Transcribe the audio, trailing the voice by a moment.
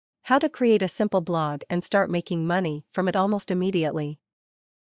How to create a simple blog and start making money from it almost immediately.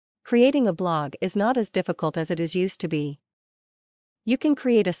 Creating a blog is not as difficult as it is used to be. You can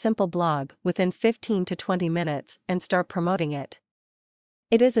create a simple blog within 15 to 20 minutes and start promoting it.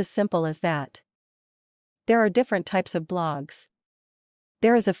 It is as simple as that. There are different types of blogs.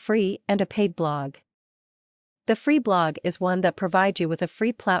 There is a free and a paid blog. The free blog is one that provides you with a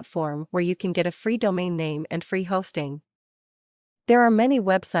free platform where you can get a free domain name and free hosting. There are many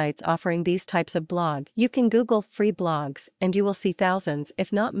websites offering these types of blog. You can Google free blogs and you will see thousands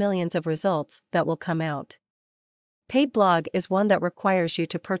if not millions of results that will come out. Paid blog is one that requires you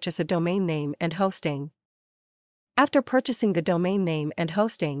to purchase a domain name and hosting. After purchasing the domain name and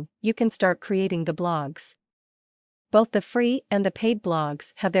hosting, you can start creating the blogs. Both the free and the paid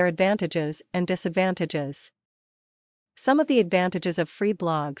blogs have their advantages and disadvantages. Some of the advantages of free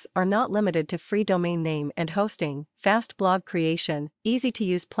blogs are not limited to free domain name and hosting, fast blog creation,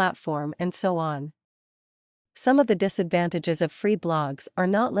 easy-to-use platform, and so on. Some of the disadvantages of free blogs are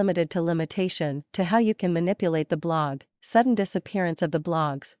not limited to limitation to how you can manipulate the blog, sudden disappearance of the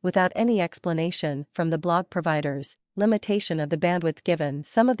blogs without any explanation from the blog providers, limitation of the bandwidth given.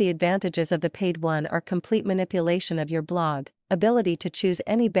 Some of the advantages of the paid one are complete manipulation of your blog, ability to choose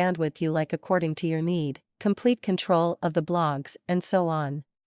any bandwidth you like according to your need, complete control of the blogs, and so on.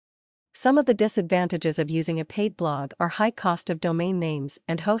 Some of the disadvantages of using a paid blog are high cost of domain names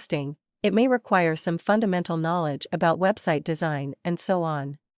and hosting. It may require some fundamental knowledge about website design, and so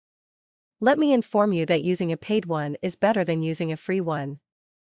on. Let me inform you that using a paid one is better than using a free one.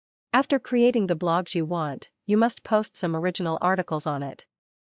 After creating the blogs you want, you must post some original articles on it.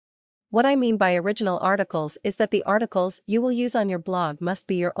 What I mean by original articles is that the articles you will use on your blog must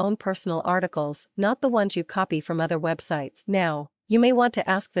be your own personal articles, not the ones you copy from other websites. Now, you may want to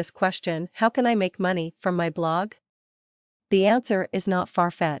ask this question: how can I make money from my blog? The answer is not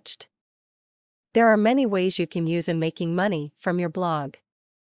far-fetched. There are many ways you can use in making money from your blog.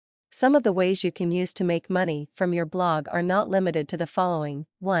 Some of the ways you can use to make money from your blog are not limited to the following.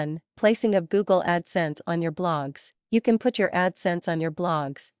 1. Placing of Google AdSense on your blogs. You can put your AdSense on your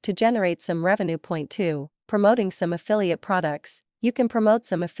blogs to generate some revenue. 2. Promoting some affiliate products. You can promote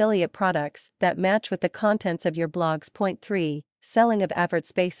some affiliate products that match with the contents of your blogs. 3. Selling of advert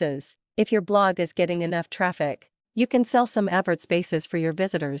spaces. If your blog is getting enough traffic, you can sell some advert spaces for your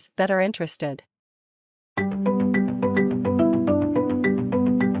visitors that are interested.